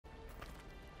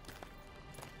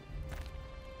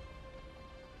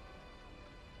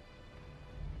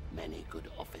Many good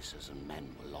officers and men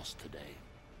were lost today.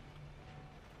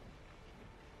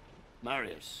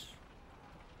 Marius,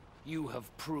 you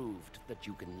have proved that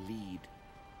you can lead.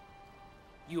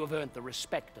 You have earned the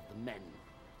respect of the men.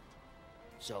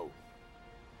 So,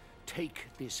 take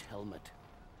this helmet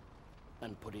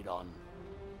and put it on.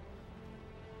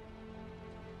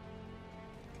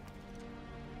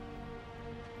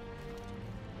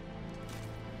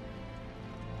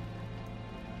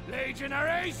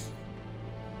 Legionaries!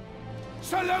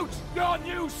 Salute your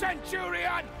new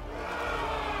centurion!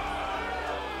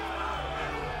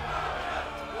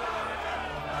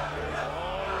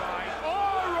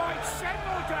 All right,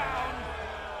 settle down!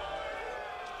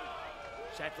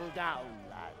 Settle down,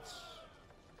 lads.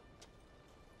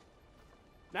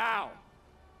 Now,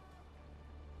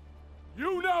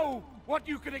 you know what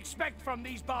you can expect from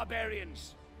these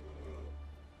barbarians.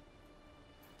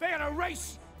 They are a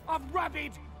race of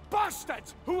rabid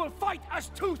bastards who will fight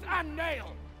us tooth and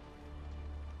nail.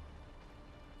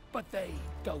 But they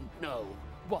don't know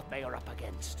what they are up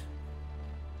against.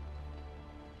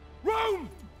 Rome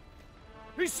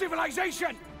is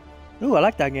civilization. Ooh, I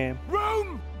like that game.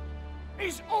 Rome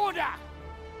is order.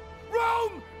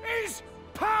 Rome is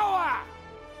power.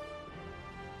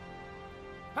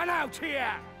 And out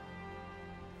here,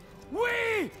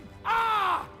 we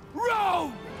are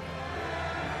Rome.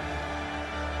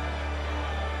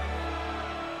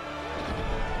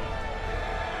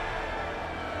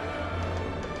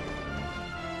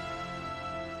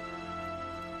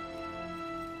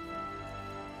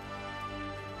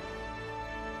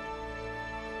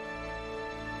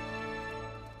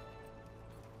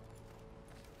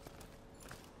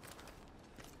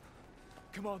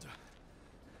 Commander,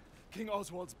 King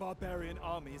Oswald's barbarian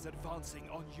army is advancing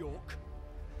on York.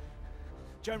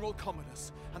 General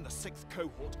Commodus and the 6th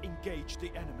cohort engaged the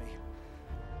enemy,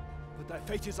 but their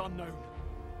fate is unknown.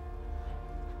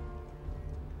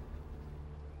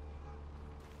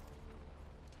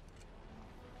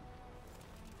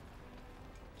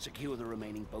 Secure the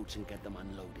remaining boats and get them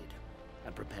unloaded,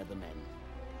 and prepare the men.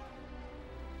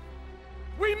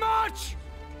 We march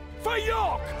for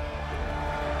York!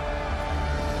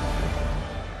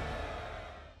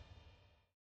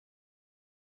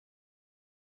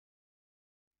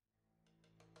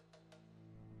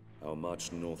 Our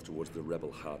march north towards the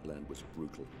rebel heartland was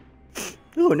brutal.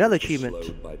 Ooh, another achievement.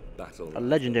 Slowed by battle, A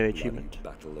legendary after bloody achievement.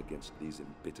 battle against these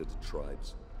embittered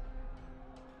tribes.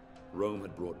 Rome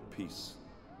had brought peace,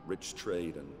 rich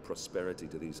trade, and prosperity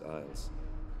to these isles.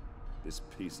 This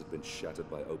peace had been shattered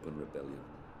by open rebellion.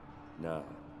 Now,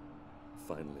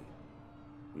 finally,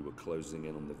 we were closing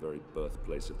in on the very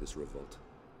birthplace of this revolt,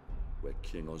 where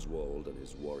King Oswald and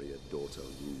his warrior daughter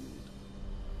ruled.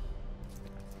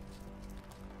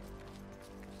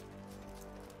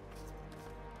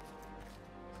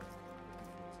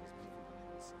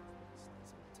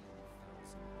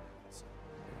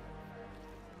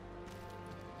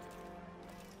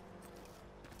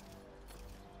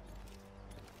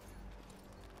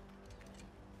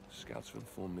 Scouts have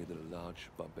informed me that a large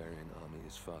barbarian army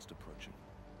is fast approaching.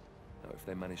 Now, if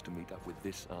they manage to meet up with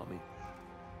this army,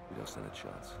 we don't stand a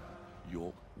chance.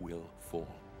 York will fall.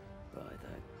 By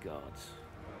the gods,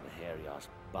 the hairy-ass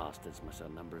bastards must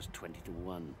outnumber us 20 to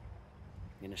 1.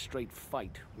 In a straight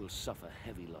fight, we'll suffer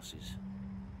heavy losses.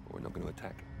 But we're not going to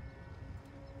attack.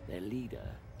 Their leader,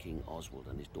 King Oswald,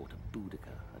 and his daughter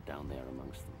Boudica are down there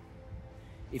amongst them.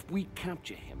 If we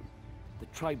capture him, the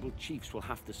tribal chiefs will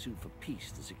have to sue for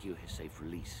peace to secure his safe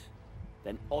release.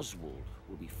 Then Oswald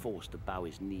will be forced to bow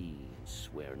his knee and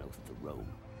swear an oath to Rome.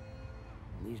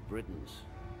 And these Britons,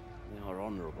 they are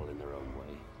honorable in their own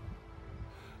way.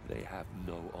 They have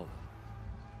no honor.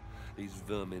 These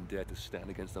vermin dare to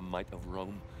stand against the might of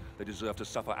Rome. They deserve to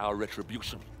suffer our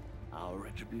retribution. Our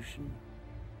retribution?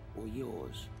 Or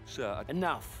yours? Sir,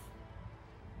 Enough!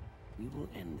 We will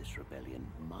end this rebellion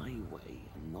my way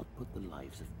and not put the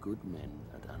lives of good men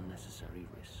at unnecessary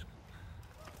risk.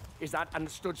 Is that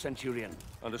understood, Centurion?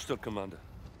 Understood, Commander.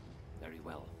 Very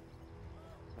well.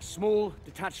 A small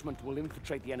detachment will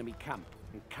infiltrate the enemy camp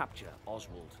and capture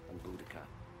Oswald and Boudica.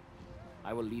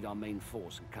 I will lead our main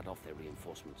force and cut off their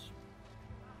reinforcements.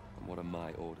 And what are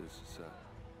my orders, sir?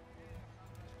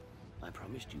 I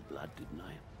promised you blood, didn't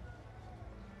I?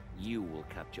 You will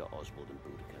capture Oswald and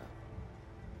Boudica.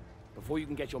 Before you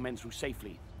can get your men through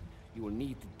safely, you will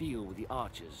need to deal with the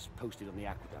archers posted on the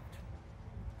aqueduct.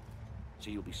 So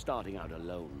you'll be starting out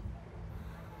alone.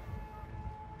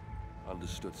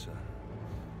 Understood, sir.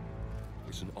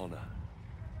 It's an honor.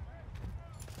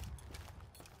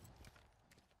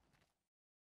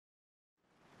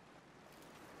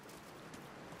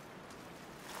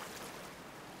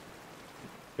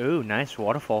 Ooh, nice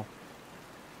waterfall.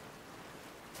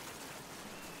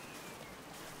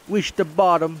 Reach the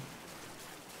bottom.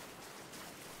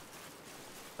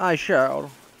 I shall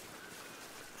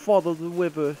follow the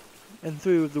river and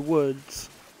through the woods.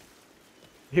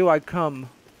 Here I come.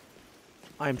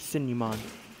 I'm Sinumon.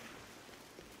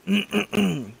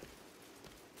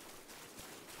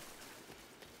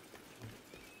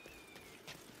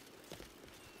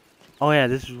 Oh yeah,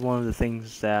 this is one of the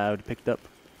things that I would have picked up.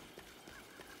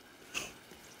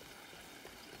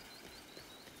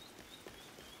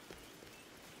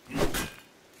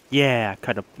 Yeah,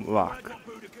 cut a rock. What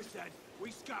Boudica said.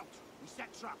 We scout, we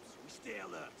set traps, we stay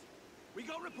alert. We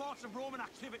got reports of Roman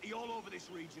activity all over this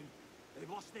region. They've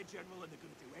lost their general and they're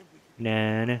going to do everything.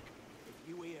 Nah. If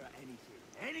you hear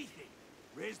anything,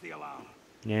 raise the alarm.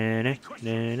 Nah.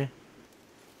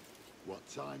 What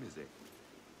time is it?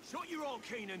 Shut your old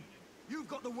Keenan. You've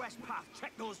got the west path.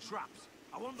 Check those traps.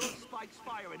 I want those spikes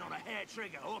firing on a hair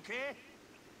trigger, okay?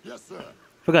 Yes, sir.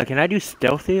 Forgot, can I do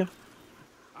stealth here?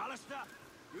 Alistair,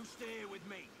 you stay here with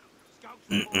me. Scouts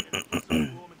reported a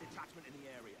Roman detachment in the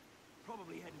area.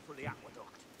 Probably heading for the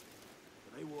aqueduct.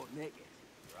 But they won't make it,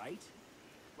 right?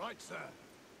 Right, sir.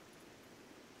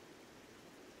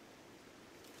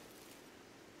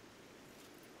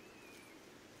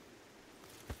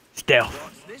 Stealth.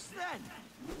 What's this then?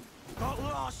 Got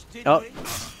lost, did Oh, we?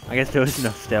 I guess there was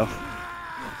enough stealth.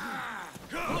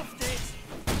 Bluffed it.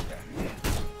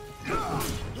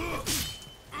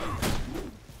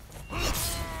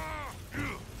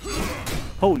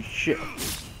 Holy shit.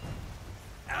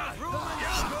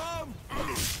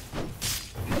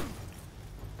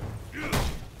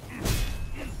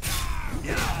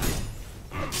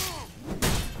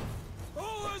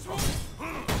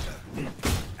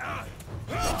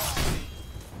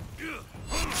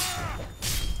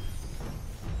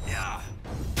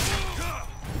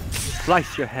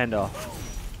 Slice your hand off.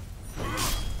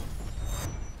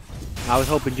 I was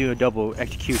hoping to do a double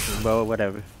execution, but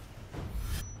whatever.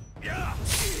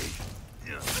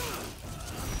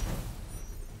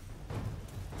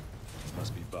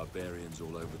 Must be barbarians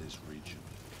all over this region.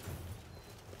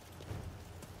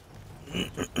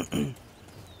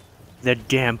 The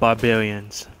damn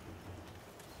barbarians.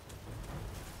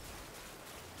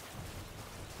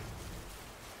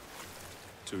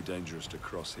 Too dangerous to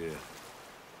cross here.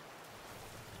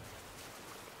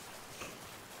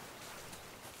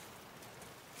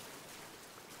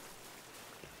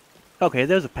 Okay,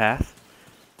 there's a path.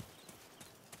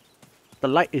 The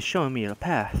light is showing me a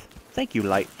path. Thank you,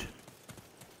 light.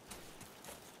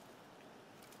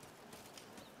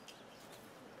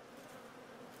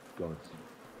 Gods,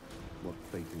 what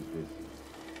fate is this?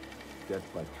 Death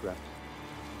by traps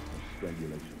and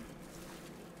strangulation.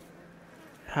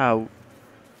 How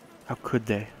could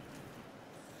they?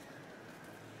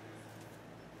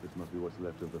 This must be what's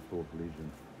left of the Fourth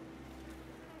Legion.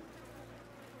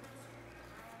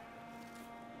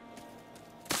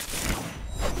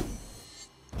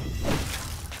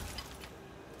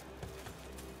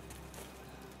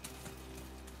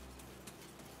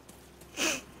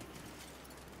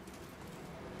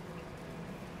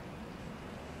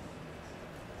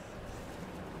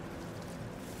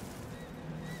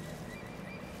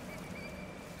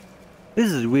 This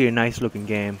is a really nice looking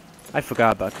game. I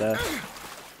forgot about that.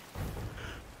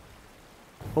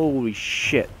 Holy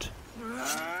shit.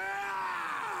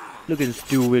 Look at this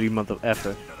dual wielding mother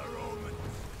effer.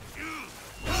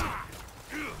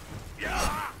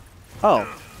 Oh.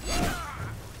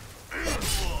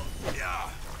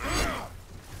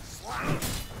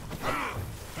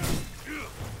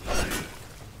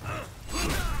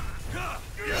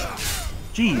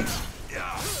 Jeez.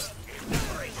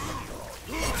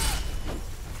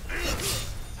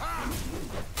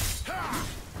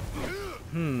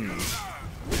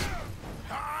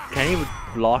 Can he even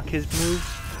block his moves?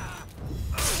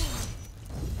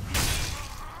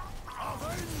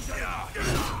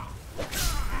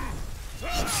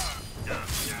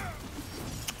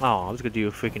 Oh, I was gonna do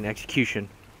a freaking execution.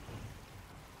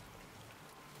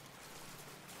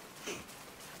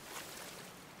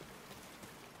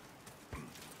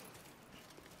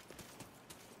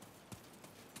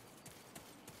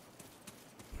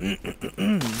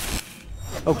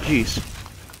 Oh, jeez. You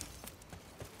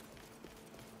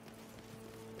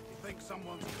think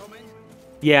someone's coming?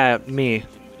 Yeah, me. Would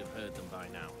have heard them by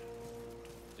now.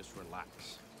 Just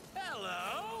relax.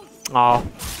 Hello. Oh,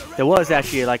 there was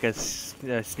actually like a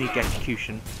sneak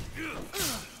execution.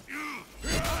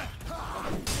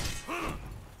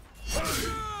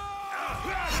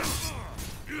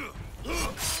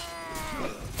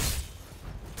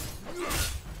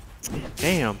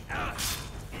 Damn.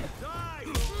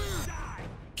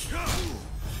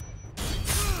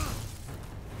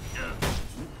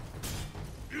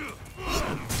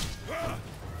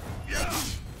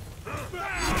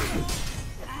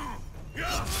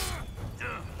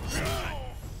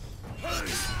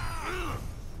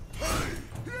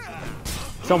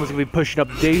 Someone's gonna be pushing up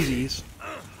daisies.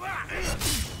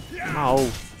 Oh.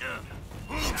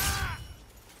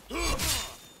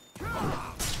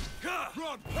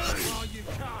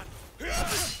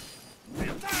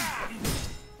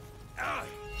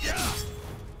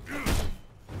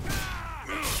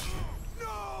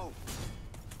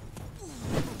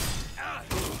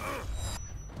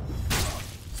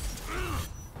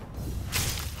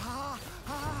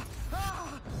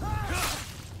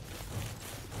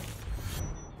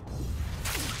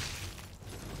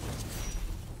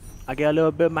 I get a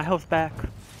little bit of my health back.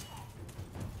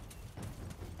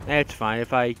 It's fine.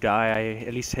 If I die, I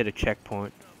at least hit a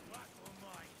checkpoint.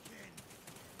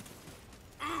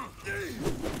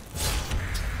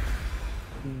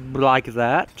 Like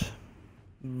that.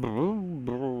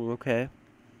 Okay.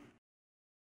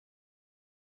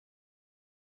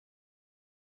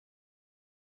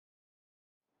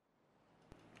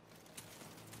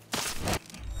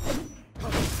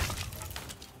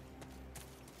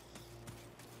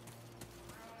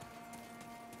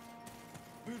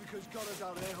 Boudica's got us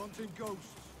out there hunting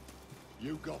ghosts.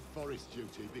 You got forest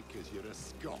duty because you're a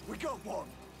Scot. We got one.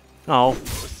 Oh. A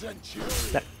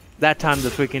centurion. That time the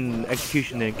freaking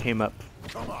executioner came up.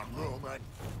 Come on, Roman.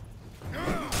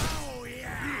 Oh,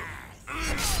 yeah.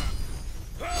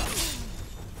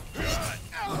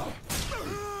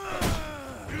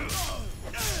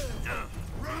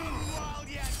 Run while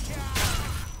you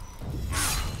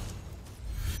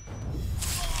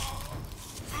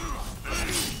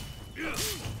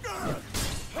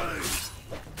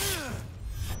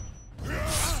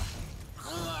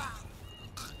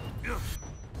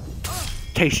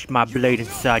Taste my blade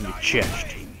inside your chest.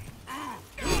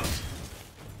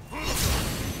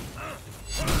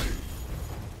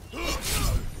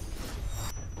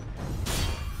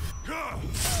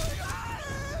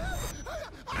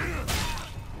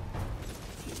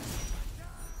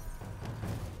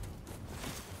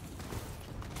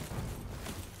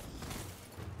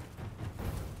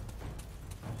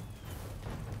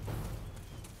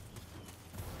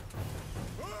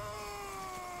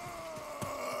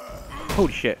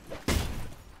 Holy shit.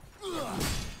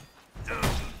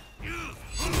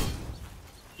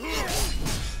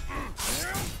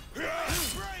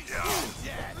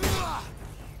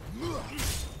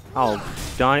 Oh,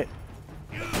 darn it.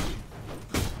 I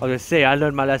was gonna say, I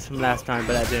learned my lesson from last time,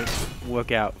 but that didn't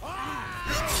work out.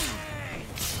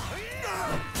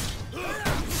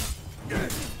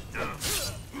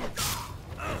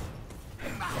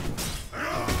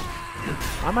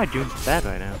 Why am I doing so bad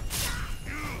right now?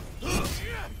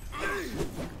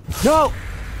 No!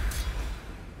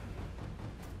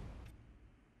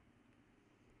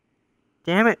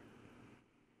 Damn it.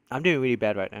 I'm doing really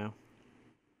bad right now.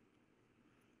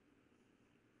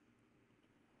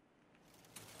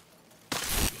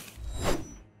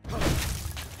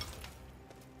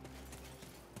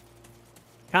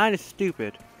 Kinda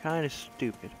stupid. Kinda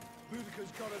stupid.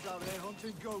 Boudica's got us out there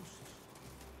hunting ghosts.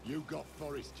 You got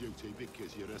forest duty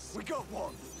because you're a Scot. We got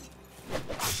one.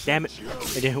 Damn it.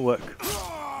 It didn't work.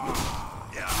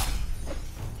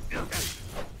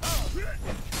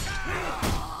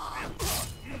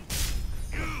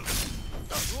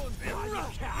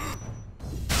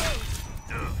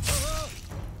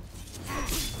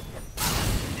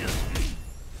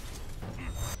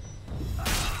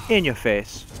 In your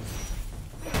face.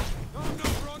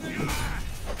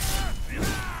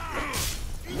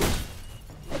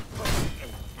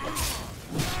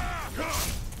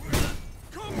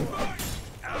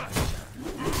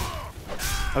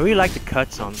 I really like the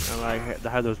cuts on. I like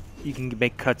how those you can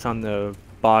make cuts on the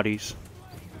bodies.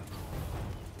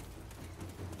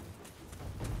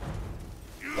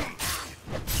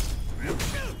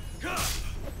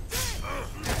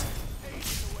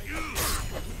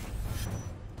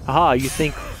 Haha, you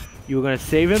think you were gonna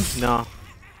save him? No.